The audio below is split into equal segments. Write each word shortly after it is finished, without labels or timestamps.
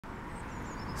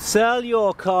Sell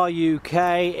Your Car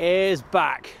UK is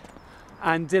back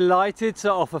and delighted to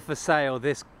offer for sale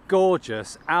this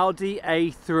gorgeous Audi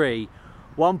A3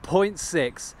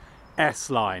 1.6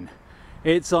 S-Line.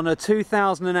 It's on a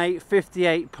 2008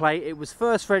 58 plate. It was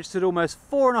first registered almost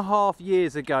 4.5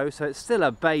 years ago, so it's still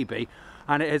a baby,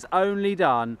 and it has only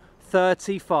done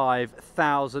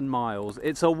 35,000 miles.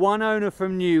 It's a one owner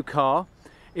from new car,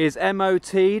 is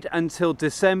MOT'd until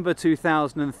December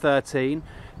 2013,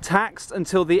 taxed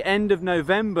until the end of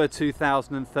November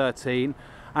 2013,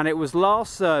 and it was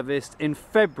last serviced in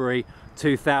February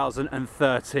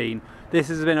 2013. This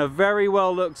has been a very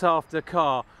well looked after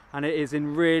car, and it is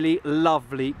in really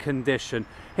lovely condition.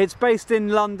 It's based in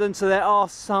London, so there are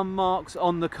some marks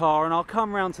on the car, and I'll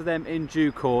come round to them in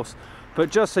due course. But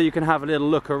just so you can have a little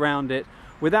look around it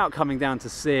without coming down to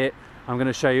see it, I'm going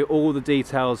to show you all the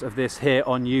details of this here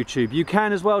on YouTube. You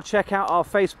can as well check out our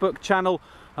Facebook channel,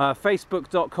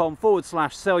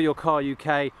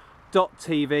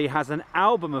 facebook.com/SellYourCarUK.tv has an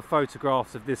album of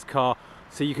photographs of this car,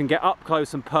 so you can get up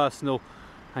close and personal,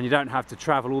 and you don't have to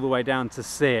travel all the way down to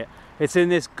see it. It's in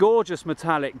this gorgeous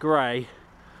metallic grey.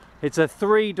 It's a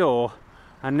 3-door,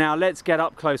 and now let's get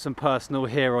up close and personal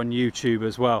here on YouTube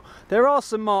as well. There are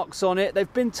some marks on it.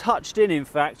 They've been touched in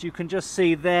fact. You can just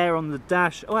see there on the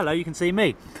dash. Oh, hello, you can see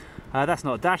me. That's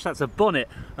not a dash, that's a bonnet.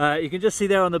 You can just see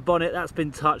there on the bonnet, that's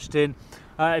been touched in.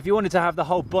 If you wanted to have the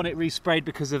whole bonnet resprayed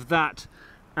because of that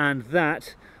and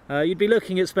that, you'd be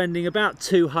looking at spending about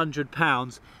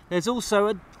 £200. There's also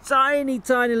a tiny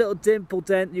little dimple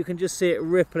dent. You can just see it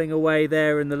rippling away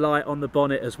there in the light on the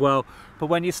bonnet as well. But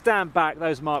when you stand back,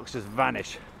 those marks just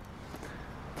vanish.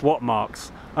 What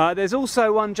marks? There's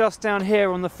also one just down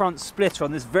here on the front splitter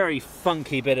on this very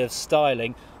funky bit of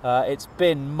styling. It's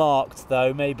been marked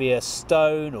though, maybe a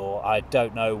stone or I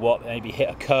don't know what, maybe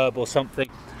hit a curb or something.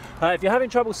 If you're having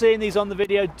trouble seeing these on the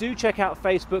video, do check out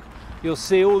Facebook. You'll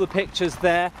see all the pictures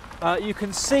there. You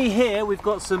can see here we've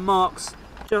got some marks.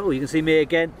 Oh, you can see me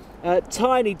again.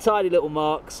 Tiny little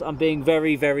marks. I'm being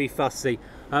very fussy.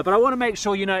 But I want to make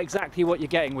sure you know exactly what you're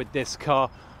getting with this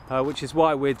car, which is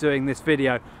why we're doing this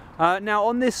video. Now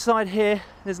on this side here,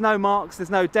 there's no marks, there's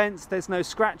no dents, there's no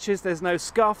scratches, there's no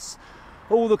scuffs.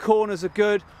 All the corners are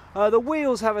good. The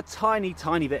wheels have a tiny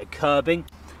bit of curbing,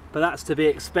 but that's to be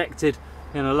expected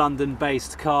in a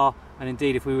London-based car. And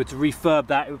indeed, if we were to refurb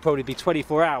that, it would probably be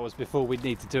 24 hours before we'd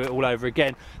need to do it all over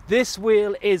again. This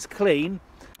wheel is clean,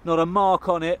 not a mark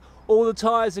on it. All the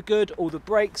tyres are good, all the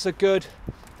brakes are good.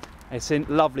 It's in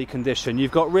lovely condition.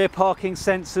 You've got rear parking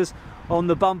sensors on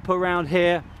the bumper around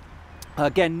here.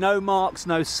 Again, no marks,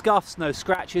 no scuffs, no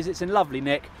scratches. It's in lovely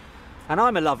nick. And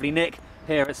I'm a lovely nick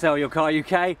here at Sell Your Car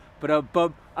UK.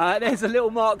 But there's a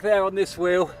little mark there on this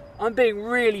wheel. I'm being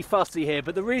really fussy here,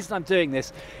 but the reason I'm doing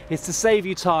this is to save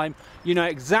you time. You know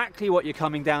exactly what you're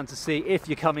coming down to see if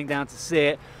you're coming down to see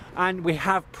it, and we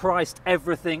have priced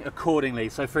everything accordingly.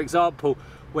 So for example,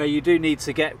 where you do need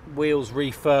to get wheels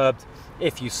refurbed,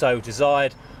 if you so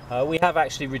desired, we have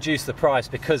actually reduced the price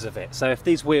because of it. So if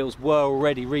these wheels were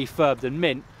already refurbed and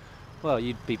mint, well,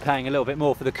 you'd be paying a little bit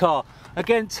more for the car.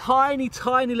 Again, tiny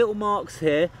little marks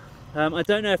here. I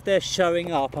don't know if they're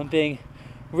showing up. I'm being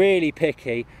really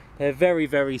picky. They're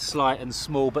very slight and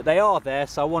small, but they are there,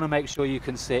 so I want to make sure you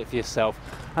can see it for yourself.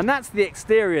 And that's the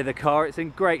exterior of the car. It's in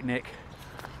great nick,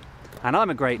 and I'm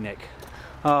a great nick.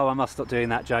 Oh, I must stop doing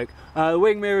that joke. The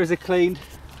wing mirrors are cleaned,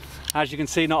 as you can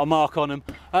see, not a mark on them.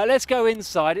 Let's go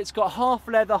inside. It's got half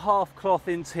leather, half cloth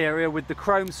interior with the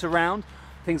chrome surround,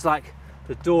 things like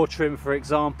the door trim, for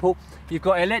example. You've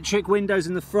got electric windows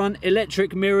in the front,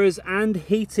 electric mirrors and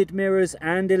heated mirrors,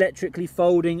 and electrically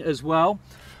folding as well.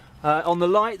 On the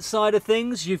light side of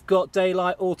things, you've got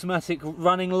daylight automatic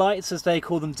running lights, as they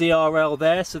call them, DRL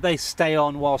there, so they stay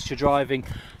on whilst you're driving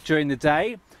during the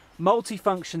day.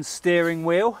 Multifunction steering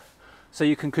wheel, so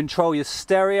you can control your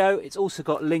stereo. It's also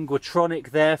got Linguatronic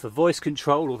there for voice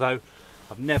control, although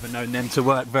I've never known them to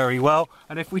work very well.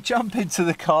 And if we jump into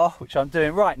the car, which I'm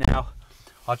doing right now,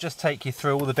 I'll just take you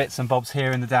through all the bits and bobs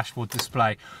here in the dashboard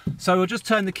display. So we'll just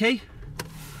turn the key.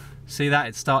 See that?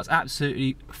 It starts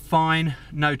absolutely fine,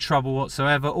 no trouble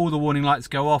whatsoever. All the warning lights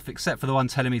go off except for the one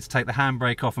telling me to take the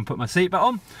handbrake off and put my seatbelt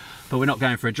on, but we're not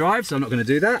going for a drive, so I'm not going to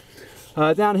do that.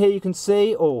 Down here you can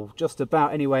see, or just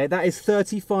about anyway, that is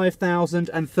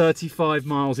 35,035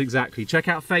 miles exactly. Check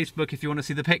out Facebook if you want to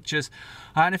see the pictures.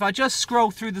 And if I just scroll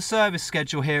through the service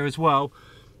schedule here as well,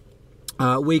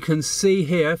 we can see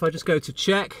here, if I just go to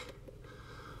check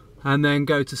and then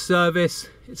go to service,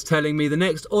 it's telling me the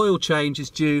next oil change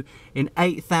is due in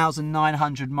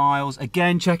 8,900 miles.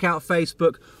 Again, check out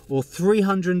Facebook, or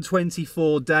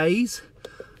 324 days.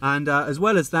 And as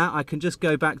well as that, I can just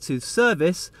go back to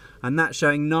service, and that's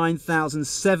showing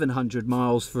 9,700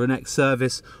 miles for an next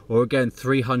service, or again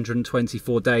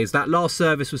 324 days. That last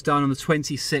service was done on the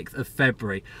 26th of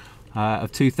February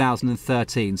of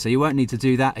 2013, so you won't need to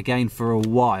do that again for a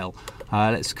while.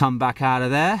 Let's come back out of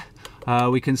there.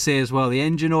 We can see as well the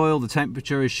engine oil, the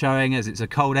temperature is showing, as it's a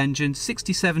cold engine,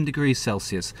 67 degrees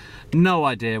Celsius. No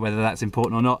idea whether that's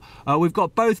important or not. We've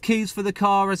got both keys for the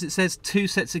car, as it says 2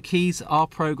 sets of keys are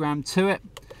programmed to it.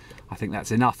 I think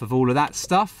that's enough of all of that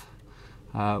stuff.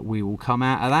 We will come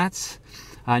out of that.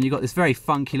 And you've got this very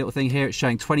funky little thing here. It's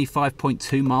showing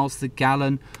 25.2 miles to the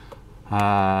gallon,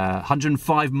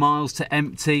 105 miles to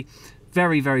empty.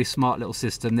 Very, very smart little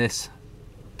system, this.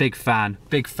 Big fan,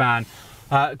 big fan.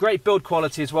 Great build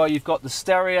quality as well. You've got the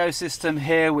stereo system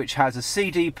here, which has a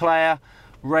CD player,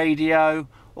 radio,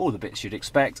 all the bits you'd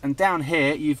expect. And down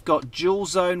here, you've got dual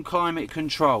zone climate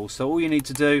control. So all you need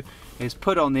to do is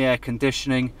put on the air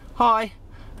conditioning. Hi,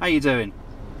 how you doing?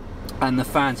 And the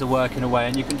fans are working away.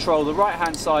 And you control the right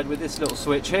hand side with this little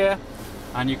switch here.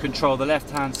 And you control the left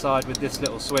hand side with this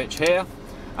little switch here.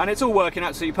 And it's all working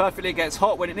absolutely perfectly. It gets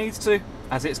hot when it needs to,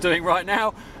 as it's doing right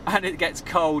now. And it gets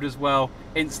cold as well,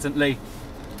 instantly.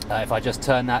 If I just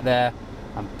turn that there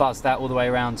and buzz that all the way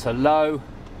around to low,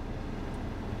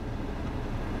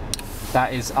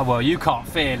 that is, well, you can't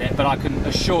feel it, but I can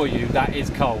assure you that is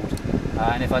cold.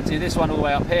 And if I do this one all the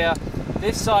way up here,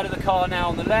 this side of the car now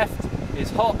on the left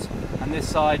is hot and this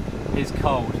side is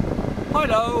cold.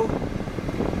 Hello!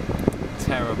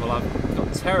 Terrible, I've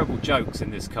got terrible jokes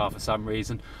in this car for some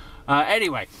reason.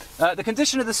 Anyway, the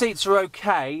condition of the seats are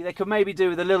okay. They could maybe do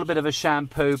with a little bit of a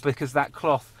shampoo, because that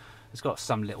cloth has got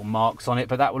some little marks on it,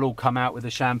 but that will all come out with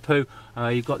the shampoo.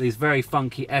 You've got these very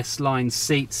funky S-line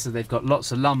seats, so they've got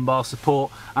lots of lumbar support,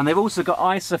 and they've also got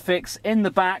ISOFIX in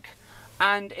the back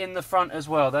and in the front as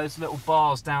well. Those little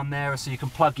bars down there, so you can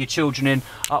plug your children in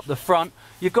up the front.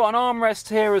 You've got an armrest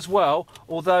here as well,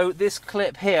 although this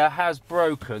clip here has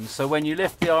broken, so when you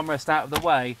lift the armrest out of the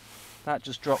way, that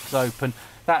just drops open.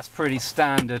 That's pretty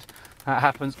standard. That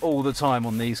happens all the time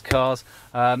on these cars.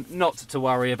 Not to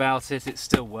worry about it, it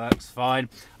still works fine.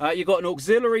 You've got an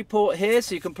auxiliary port here,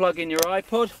 so you can plug in your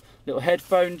iPod, little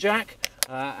headphone jack,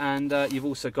 and you've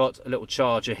also got a little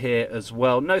charger here as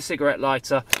well. No cigarette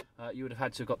lighter. You would have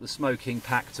had to have got the smoking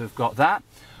pack to have got that.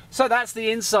 So that's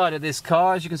the inside of this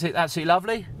car. As you can see, it's absolutely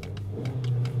lovely.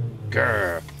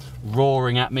 Grr.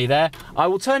 Roaring at me there. I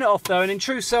will turn it off though, and in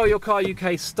true Sell Your Car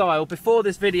UK style, before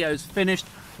this video is finished,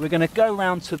 we're going to go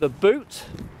round to the boot.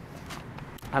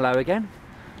 Hello again.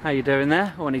 How you doing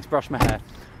there? Oh, I need to brush my hair.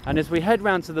 And as we head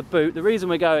round to the boot, the reason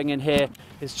we're going in here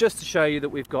is just to show you that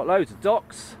we've got loads of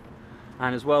docks,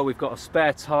 and as well we've got a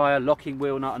spare tyre, locking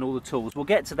wheel nut and all the tools. We'll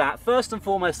get to that. First and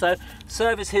foremost though,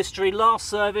 service history. Last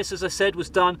service, as I said, was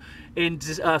done in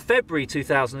February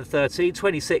 2013,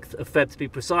 26th of Feb to be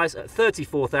precise, at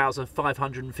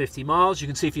 34,550 miles. You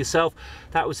can see for yourself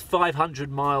that was 500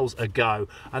 miles ago,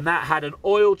 and that had an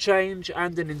oil change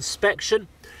and an inspection.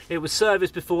 It was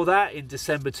serviced before that in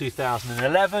December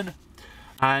 2011,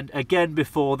 and again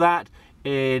before that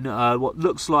in what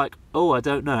looks like, oh, I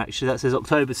don't know actually, that says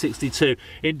October 62.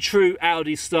 In true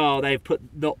Audi style, they've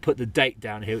not put the date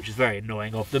down here, which is very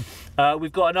annoying of them.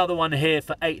 We've got another one here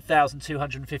for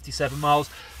 8,257 miles.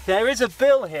 There is a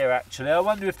bill here actually, I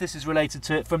wonder if this is related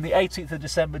to it, from the 18th of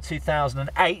December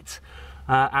 2008,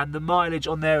 and the mileage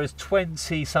on there is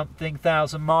 20-something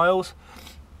thousand miles.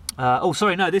 Oh,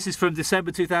 sorry, no, this is from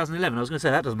December 2011. I was going to say,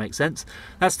 that doesn't make sense.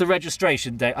 That's the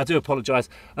registration date. I do apologise.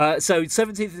 So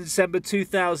 17th of December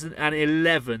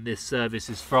 2011 this service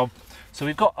is from. So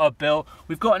we've got a bill.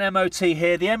 We've got an MOT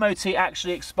here. The MOT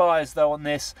actually expires, though, on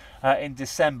this in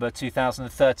December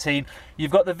 2013.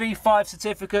 You've got the V5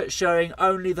 certificate showing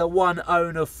only the one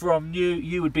owner from new.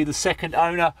 You would be the second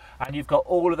owner. And you've got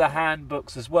all of the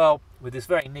handbooks as well, with this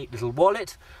very neat little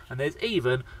wallet, and there's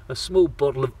even a small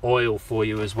bottle of oil for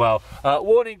you as well.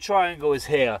 Warning triangle is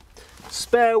here,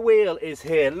 spare wheel is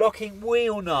here, locking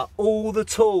wheel nut, all the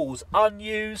tools,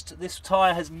 unused. This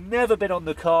tyre has never been on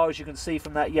the car, as you can see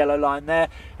from that yellow line there.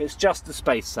 It's just a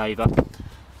space saver.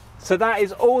 So that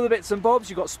is all the bits and bobs.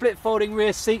 You've got split folding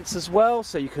rear seats as well,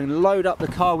 so you can load up the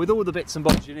car with all the bits and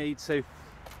bobs you need to,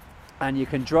 and you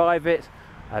can drive it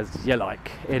as you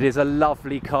like. It is a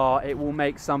lovely car. It will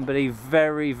make somebody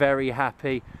very, very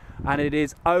happy, and it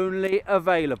is only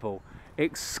available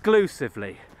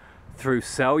exclusively through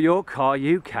Sell Your Car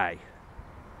UK.